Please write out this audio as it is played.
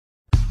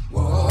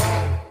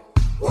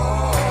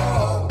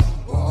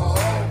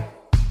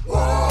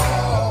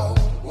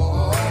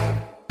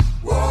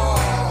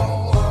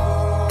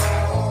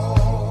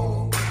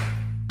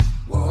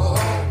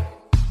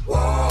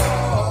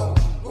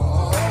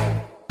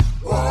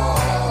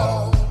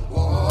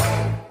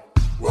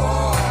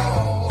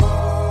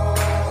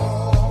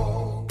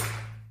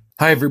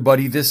Hi,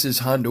 everybody. This is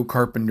Hondo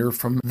Carpenter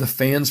from the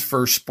Fans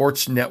First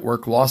Sports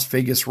Network Las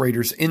Vegas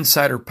Raiders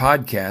Insider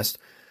Podcast,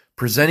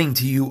 presenting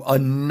to you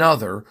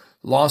another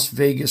Las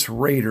Vegas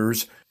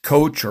Raiders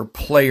coach or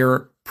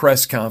player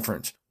press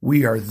conference.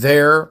 We are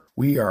there.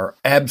 We are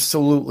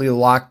absolutely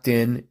locked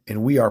in,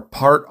 and we are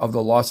part of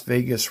the Las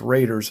Vegas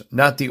Raiders,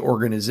 not the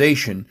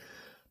organization,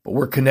 but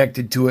we're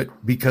connected to it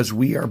because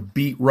we are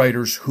beat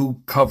writers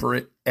who cover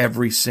it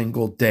every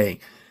single day.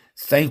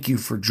 Thank you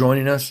for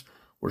joining us.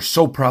 We're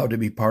so proud to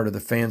be part of the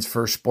Fans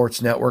First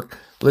Sports Network.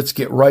 Let's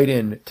get right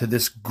into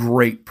this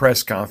great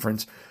press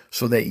conference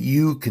so that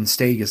you can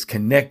stay as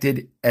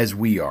connected as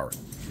we are.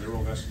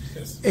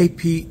 AP,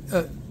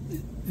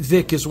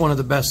 Vic is one of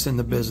the best in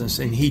the business,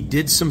 and he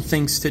did some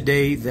things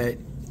today that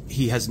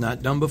he has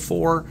not done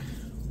before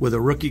with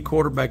a rookie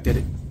quarterback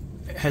that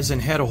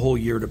hasn't had a whole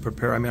year to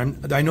prepare. I mean,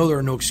 I know there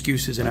are no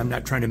excuses, and I'm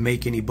not trying to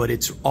make any, but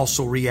it's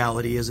also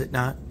reality, is it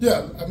not?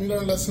 Yeah, I mean,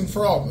 learn a lesson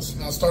for all of us.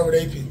 And I'll start with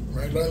AP,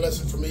 right? Learn a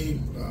lesson for me,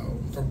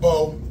 for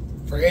Bo,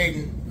 for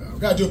Aiden. We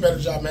got to do a better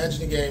job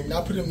managing the game,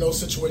 not put him in those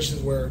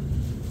situations where,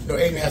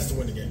 Aiden has to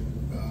win the game.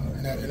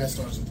 And that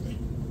starts with me.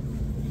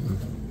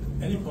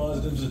 Any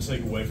positives to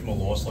take away from a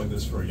loss like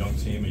this for a young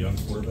team, a young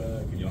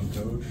quarterback, a young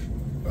coach?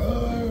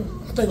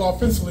 I think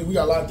offensively we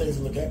got a lot of things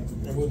to look at,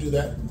 and we'll do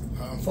that.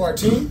 For our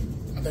team,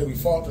 I think we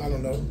fought,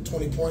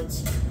 20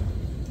 points.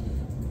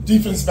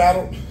 Defense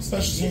battled.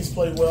 Special teams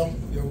played well.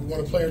 We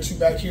won a play or two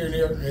back here and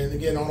there. And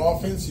again, on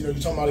offense, you're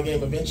talking about a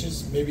game of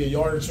inches, maybe a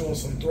yard or two on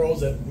some throws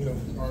that,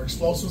 are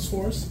explosives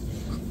for us.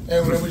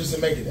 And we just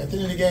didn't make it. At the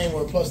end of the game,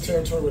 we're plus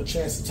territory with a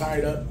chance to tie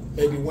it up,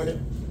 maybe win it,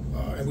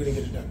 and we didn't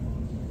get it done.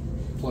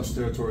 Plus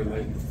territory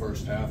late in the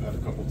first half, had a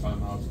couple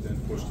timeouts, then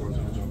pushed towards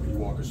the end zone. Can you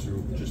walk us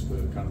through just the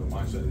kind of the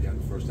mindset at the end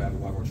of the first half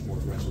and why weren't you more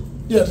aggressive?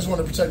 Yeah, just want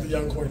to protect the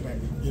young quarterback.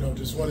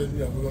 Just wanted,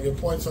 we're going to get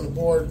points on the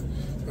board.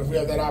 If we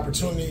have that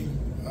opportunity,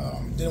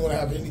 didn't want to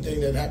have anything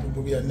that happened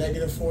would be a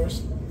negative for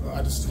us.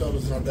 I just felt it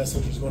was in our best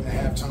interest going to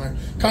halftime.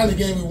 Kind of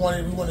the game we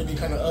wanted. We wanted to be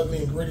kind of ugly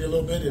and gritty a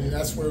little bit, and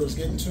that's where it was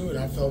getting to, and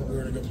I felt we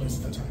were in a good place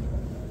at that time.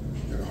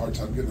 You had a hard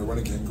time getting the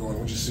running game going.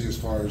 What did you see as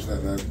far as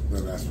that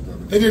aspect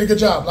of it? They did a good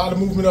job. A lot of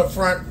movement up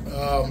front.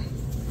 A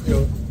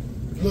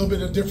little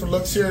bit of different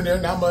looks here and there,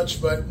 not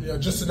much, but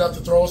just enough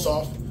to throw us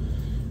off.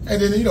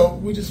 And then we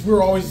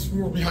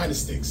were behind the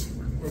sticks.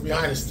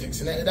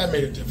 And that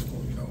made it difficult.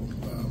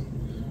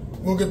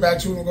 We'll get back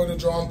to it. We'll go to the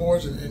drawing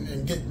boards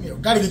and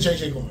get got to get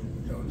JJ going.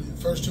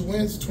 The first two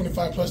wins,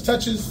 25 plus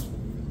touches,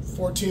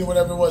 14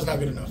 whatever it was, not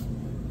good enough.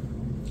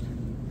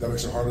 That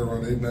makes it harder to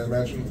run Aiden, I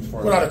imagine.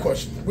 Without a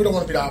question, we don't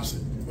want to be the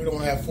opposite. We don't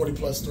want to have 40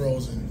 plus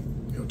throws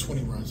and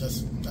 20 runs.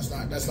 That's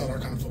not our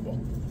kind of football.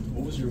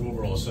 What was your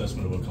overall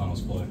assessment of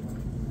O'Connell's play?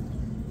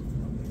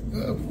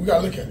 We got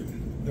to look at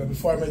it.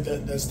 Before I make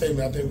that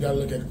statement, I think we got to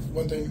look at it.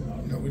 One thing,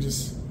 we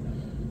just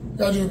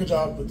got to do a good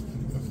job with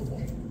football.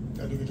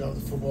 Got to do a good job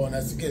with football, and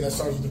that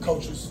starts with the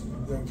coaches.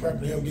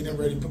 Prepping him, getting him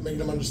ready,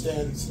 making him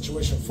understand the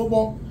situation of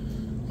football.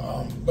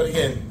 But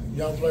again,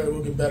 young player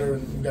will get better,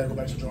 and we got to go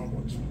back to the drawing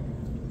boards.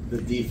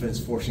 The defense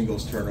forcing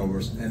those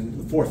turnovers, and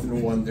the 4th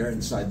and 1, they're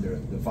inside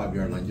the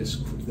 5-yard line,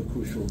 just the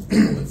crucial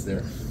moments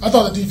there. I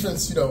thought the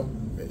defense,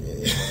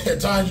 at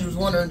times you was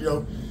wondering,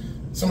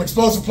 some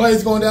explosive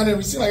plays going down there.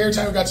 We seemed like every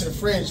time we got to the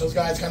fringe, those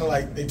guys kind of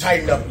like, they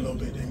tightened up a little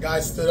bit. And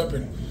guys stood up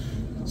and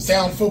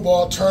sound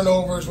football,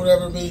 turnovers,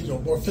 whatever it be,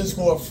 more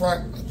physical up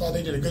front. I thought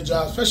they did a good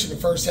job, especially in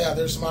the first half.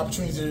 There's some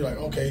opportunities there. You're like,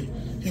 okay,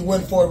 he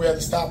went for it. We had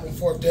to stop him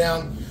 4th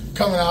down.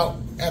 Coming out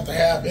at the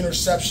half,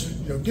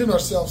 interception, giving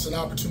ourselves an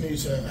opportunity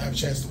to have a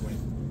chance to win.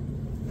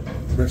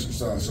 You mentioned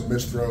some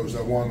missed throws.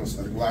 That one was,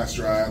 I think, last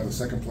drive. The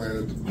second play,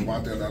 the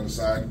Devontae on the other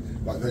side.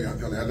 I think you had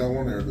that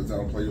one, or is that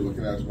one play you're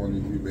looking at is one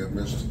you may have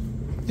missed?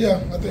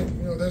 Yeah, I think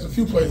there's a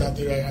few plays out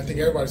there. I think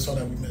everybody saw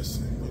that we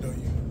missed.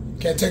 You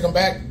can't take them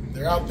back.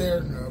 They're out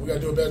there. We got to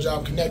do a better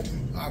job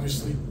connecting.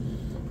 Obviously,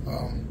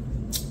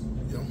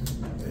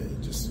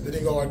 they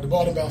didn't go. The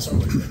ball didn't bounce our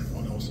way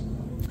on those.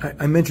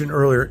 I mentioned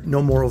earlier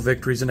no moral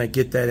victories, and I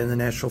get that in the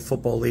National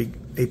Football League,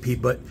 AP,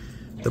 but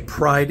the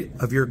pride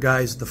of your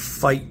guys, the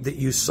fight that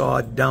you saw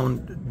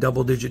down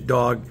double-digit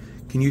dog,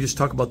 can you just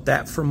talk about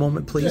that for a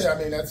moment, please? Yeah,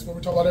 that's what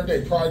we're talking about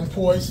every day. Pride and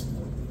poise,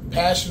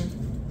 passion,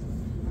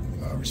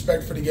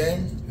 respect for the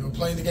game,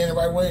 playing the game the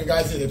right way. And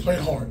guys, they played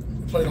hard.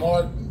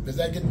 Does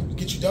that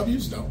get you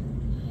W's? No.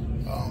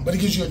 But it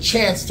gives you a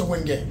chance to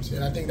win games.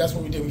 And I think that's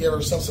what we did. We gave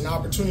ourselves an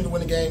opportunity to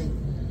win the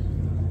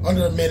game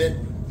under a minute,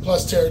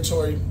 plus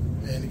territory.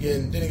 And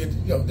again,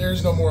 didn't get,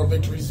 there's no moral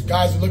victories.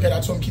 Guys, we look at it,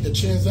 I told them keep their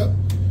chins up.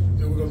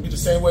 We're going to be the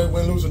same way,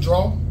 win, lose, or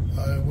draw.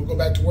 We'll go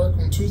back to work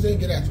on Tuesday and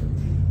get after it.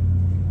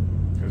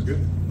 That's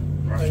good.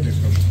 All right.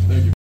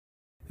 Thank you.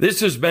 This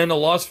has been a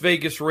Las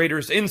Vegas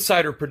Raiders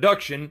Insider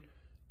production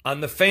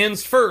on the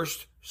Fans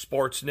First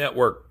Sports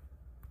Network.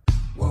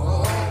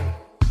 Whoa,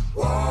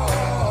 whoa.